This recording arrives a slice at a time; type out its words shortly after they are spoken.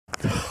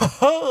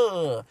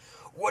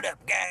What up,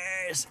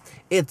 guys?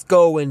 It's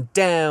going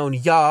down,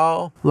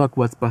 y'all. Look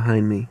what's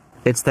behind me.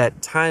 It's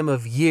that time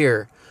of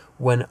year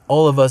when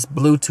all of us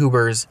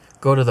Blu-tubers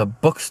go to the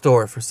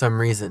bookstore for some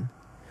reason.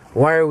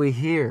 Why are we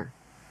here?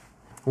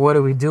 What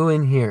are we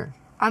doing here?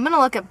 I'm gonna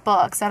look at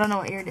books. I don't know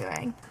what you're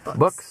doing.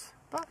 Books?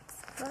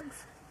 Books.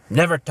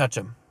 Never touch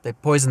them. They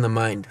poison the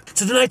mind.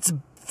 So tonight's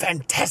a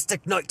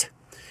fantastic night.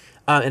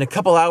 In a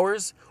couple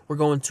hours, we're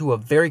going to a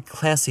very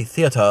classy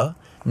theater,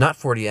 not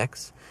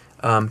 40X,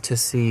 to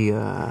see,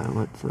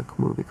 what's the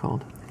movie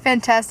called?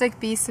 Fantastic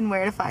Beasts and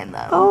Where to Find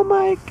Them. Oh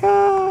my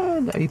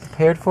god! Are you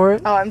prepared for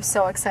it? Oh, I'm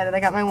so excited. I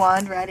got my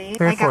wand ready.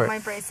 Prepared I got my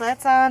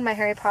bracelets on, my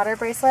Harry Potter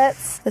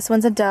bracelets. This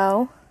one's a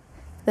doe.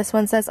 This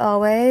one says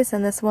always,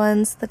 and this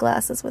one's the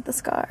glasses with the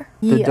scar.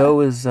 The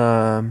doe is,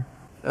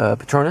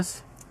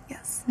 Patronus?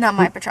 Yes. Not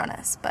my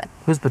Patronus, but...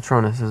 Whose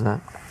Patronus is that?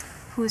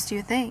 Whose do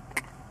you think?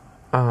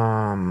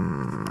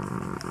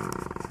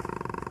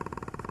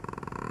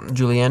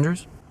 Julie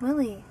Andrews?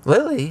 Lily.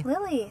 Lily?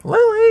 Lily.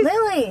 Lily?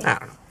 Lily. I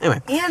don't know.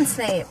 Anyway. And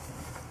Snape.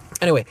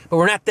 Anyway, but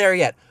we're not there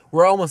yet.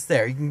 We're almost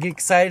there. You can get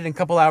excited in a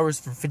couple hours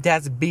for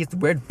Fantastic Beasts.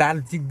 We're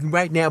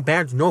right now,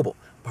 Barnes & Noble.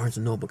 Barnes &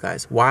 Noble,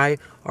 guys. Why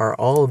are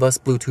all of us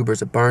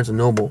Blu-tubers at Barnes &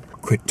 Noble?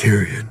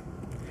 Criterion.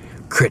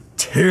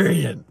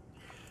 Criterion.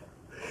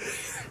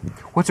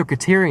 What's a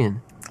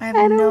Criterion? I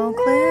have no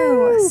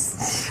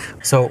clues.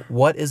 So,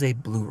 what is a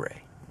Blu-ray?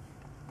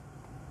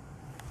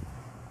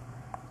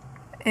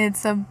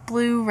 It's a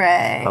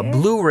Blu-ray. A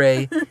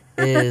Blu-ray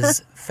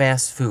is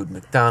fast food.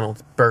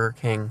 McDonald's, Burger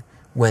King,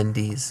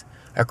 Wendy's.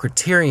 A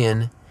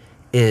Criterion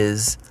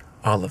is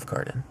Olive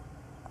Garden.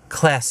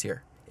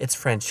 Classier. It's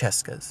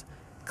Francesca's.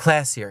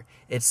 Classier.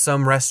 It's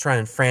some restaurant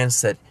in France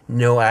that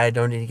I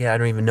don't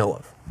even know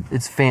of.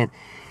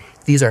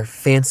 These are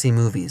fancy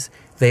movies.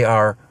 They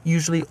are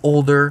usually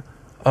older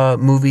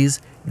movies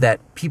that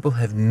people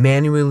have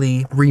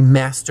manually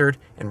remastered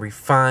and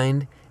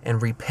refined and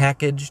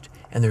repackaged,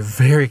 and they're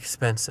very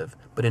expensive.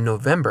 But in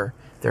November,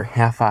 they're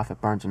half off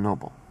at Barnes &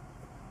 Noble.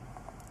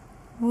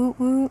 Woot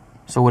woot.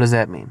 So what does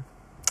that mean?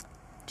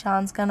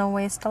 John's gonna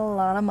waste a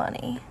lot of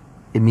money.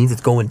 It means it's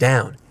going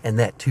down, and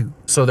that too.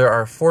 So there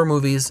are 4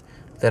 movies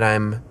that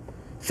I'm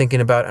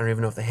thinking about. I don't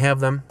even know if they have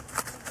them.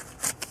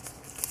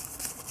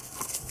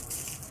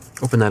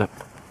 Open that up.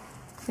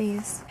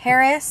 Please.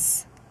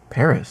 Paris.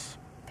 Paris.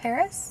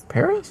 Paris?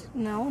 Paris?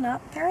 No,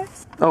 not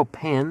Paris. Oh,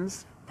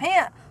 Pans.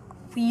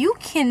 You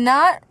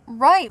cannot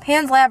write.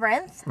 Pan's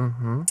Labyrinth.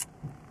 Mm-hmm.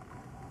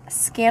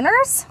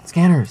 Scanners.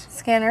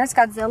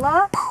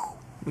 Godzilla.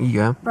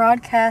 Yeah.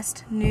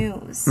 Broadcast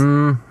news.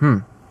 Mm-hmm.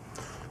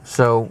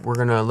 So we're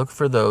gonna look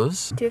for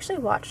those. Do you actually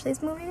watch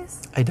these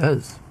movies? I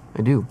do.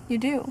 You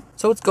do.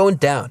 So it's going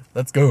down.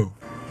 Let's go.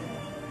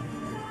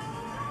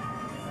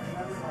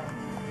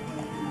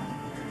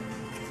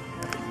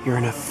 You're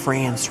in a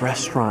France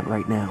restaurant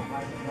right now.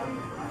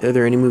 Are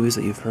there any movies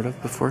that you've heard of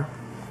before?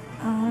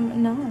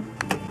 No.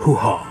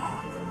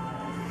 Hoo-ha.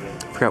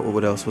 I forgot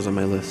what else was on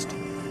my list.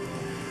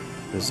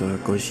 There's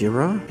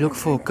Gojira. Look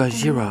for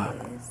Gojira.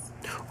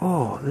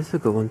 Oh, this is a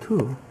good one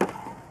too.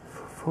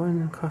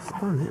 Foreign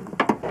correspondent.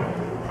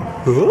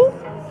 Huh?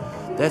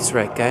 That's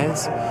right,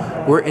 guys.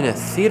 We're in a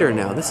theater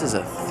now. This is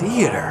a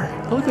theater.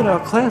 Look at how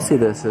classy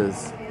this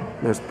is.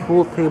 There's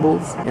pool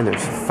tables, and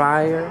there's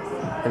fire,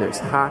 and there's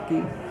hockey,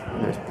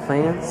 and there's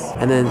plants.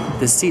 And then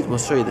the seat, we'll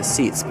show you the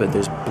seats, but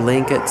there's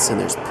blankets, and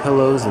there's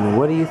pillows, and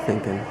what are you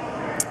thinking?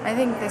 I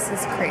think this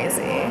is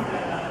crazy.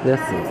 This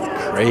is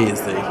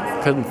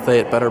crazy. Couldn't say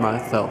it better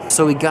myself.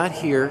 So we got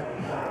here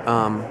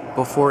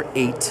before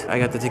 8. I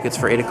got the tickets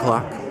for 8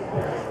 o'clock.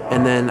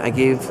 And then I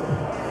gave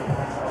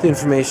the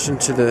information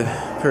to the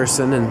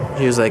person, and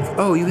he was like,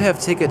 oh, you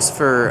have tickets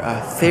for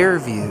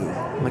Fairview.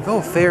 I'm like, oh,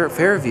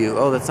 Fairview.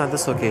 Oh, that's not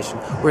this location.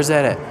 Where's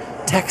that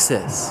at?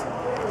 Texas.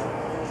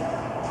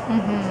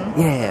 Mm-hmm.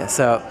 Yeah,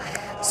 so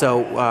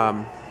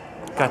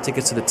got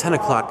tickets to the 10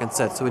 o'clock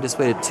instead, so we just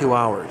waited 2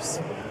 hours.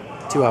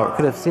 2 hours.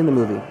 Could have seen the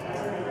movie.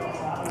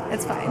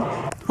 It's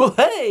fine. Well,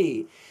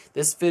 hey!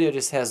 This video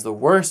just has the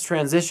worst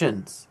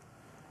transitions.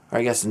 Or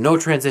I guess no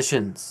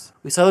transitions.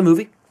 We saw the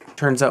movie.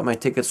 Turns out my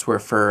tickets were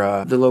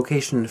for the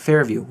location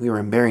Fairview. We were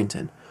in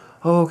Barrington.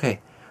 Oh,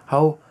 okay.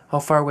 How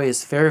far away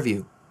is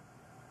Fairview?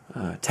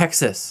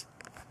 Texas.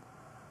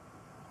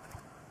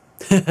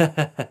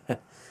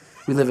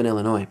 We live in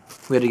Illinois.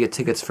 We had to get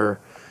tickets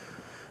for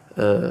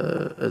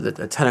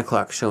a 10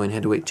 o'clock showing.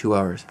 Had to wait 2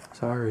 hours.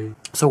 Sorry.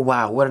 So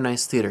wow, what a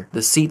nice theater.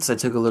 The seats, I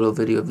took a little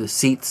video of the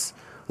seats.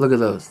 Look at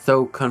those.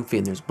 So comfy.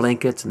 And there's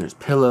blankets and there's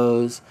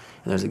pillows.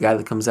 And there's a guy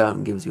that comes out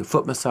and gives you a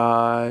foot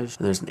massage.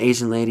 And there's an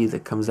Asian lady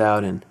that comes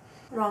out and...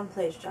 Wrong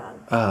place, John.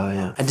 Oh,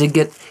 yeah. I did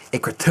get a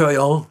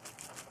Criterion.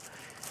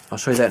 I'll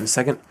show you that in a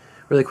second.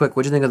 Really quick,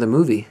 what'd you think of the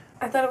movie?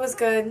 I thought it was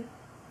good.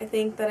 I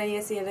think that I need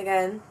to see it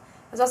again.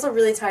 I was also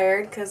really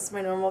tired because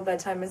my normal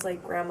bedtime is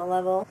like grandma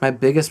level. My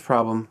biggest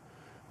problem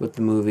with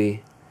the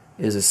movie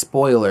is a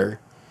spoiler,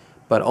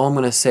 but all I'm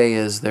going to say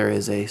is there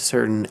is a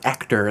certain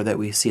actor that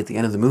we see at the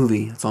end of the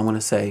movie. That's all I'm going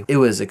to say. It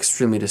was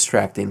extremely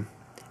distracting,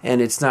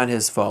 and it's not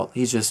his fault.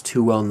 He's just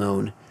too well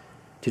known.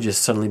 to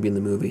just suddenly be in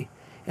the movie.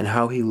 And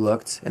how he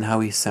looked and how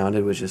he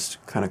sounded was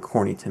just kind of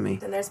corny to me.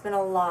 And there's been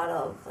a lot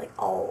of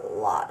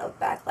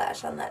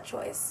backlash on that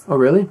choice. Oh,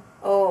 really?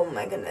 Oh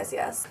my goodness,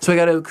 yes. So I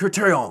got a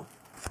Criterion.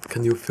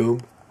 Can you film?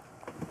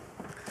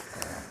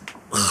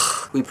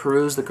 We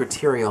perused the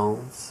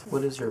Criterions.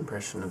 What is your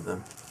impression of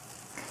them?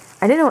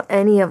 I didn't know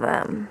any of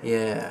them.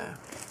 Yeah.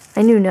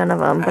 I knew none of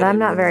them, but I'm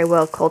not very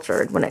well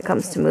cultured when it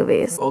comes to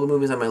movies. All the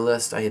movies on my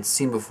list I had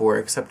seen before,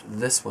 except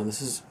this one.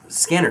 This is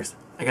Scanners.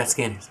 I got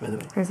Scanners, by the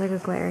way. There's like a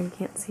glare, you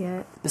can't see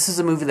it. This is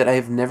a movie that I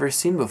have never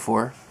seen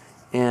before,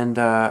 and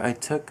I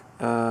took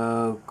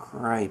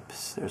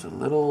gripes. There's a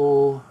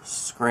little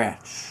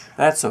scratch.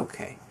 That's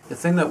okay. The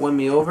thing that won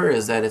me over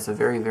is that it's a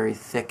very, very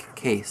thick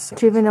case.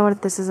 Do you even know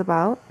what this is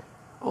about?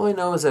 All I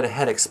know is that a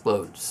head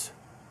explodes.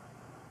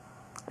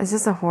 Is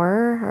this a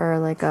horror or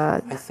like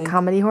a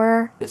comedy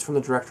horror? It's from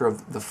the director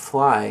of The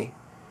Fly,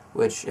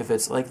 which if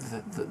it's like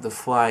The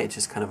Fly, it's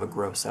just kind of a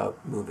gross out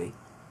movie.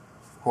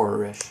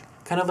 Horror-ish.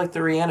 Kind of like The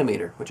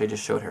Reanimator, which I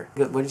just showed her.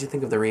 What did you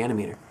think of The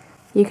Reanimator?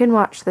 You can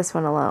watch this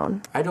one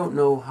alone. I don't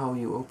know how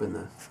you open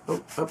this.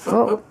 Oh, up, up,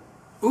 up.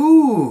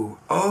 Ooh!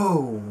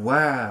 Oh,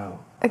 wow.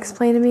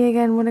 Explain to me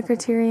again what a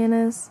Criterion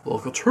is. Well,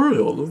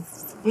 Criterion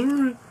it's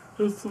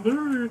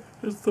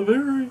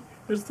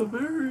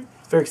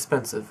very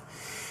expensive.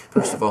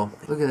 First of all,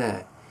 look at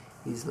that.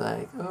 He's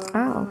like,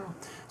 oh.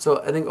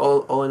 So I think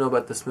all I know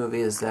about this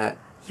movie is that...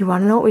 You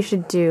want to know what we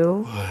should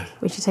do? What?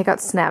 We should take out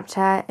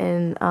Snapchat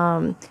and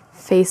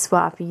face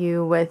swap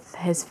you with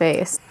his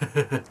face.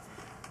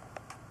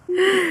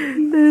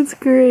 That's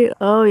great.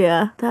 Oh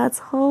yeah,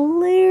 that's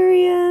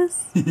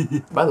hilarious.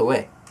 By the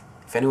way,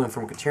 if anyone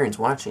from Criterion's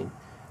watching,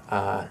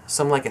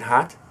 Some Like It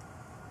Hot,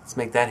 let's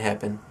make that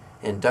happen.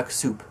 And Duck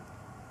Soup,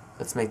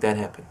 let's make that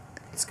happen.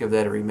 Let's give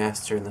that a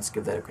remaster and let's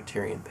give that a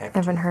Criterion package. I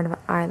haven't heard of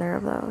either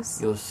of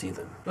those. You'll see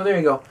them. Well, there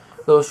you go.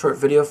 Little short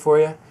video for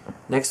you.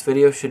 Next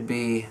video should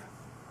be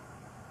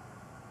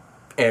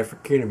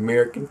African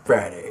American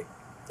Friday.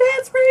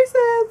 That's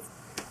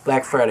racist.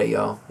 Black Friday,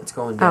 y'all. It's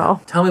going down.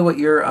 Oh. Tell me what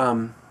you're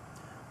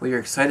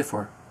excited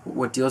for.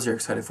 What deals you're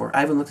excited for.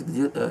 I haven't looked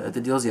at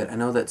the deals yet. I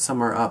know that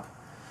some are up,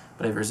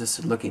 but I've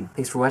resisted looking.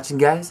 Thanks for watching,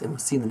 guys, and we'll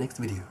see you in the next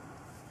video.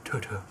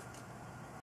 Ta-ta.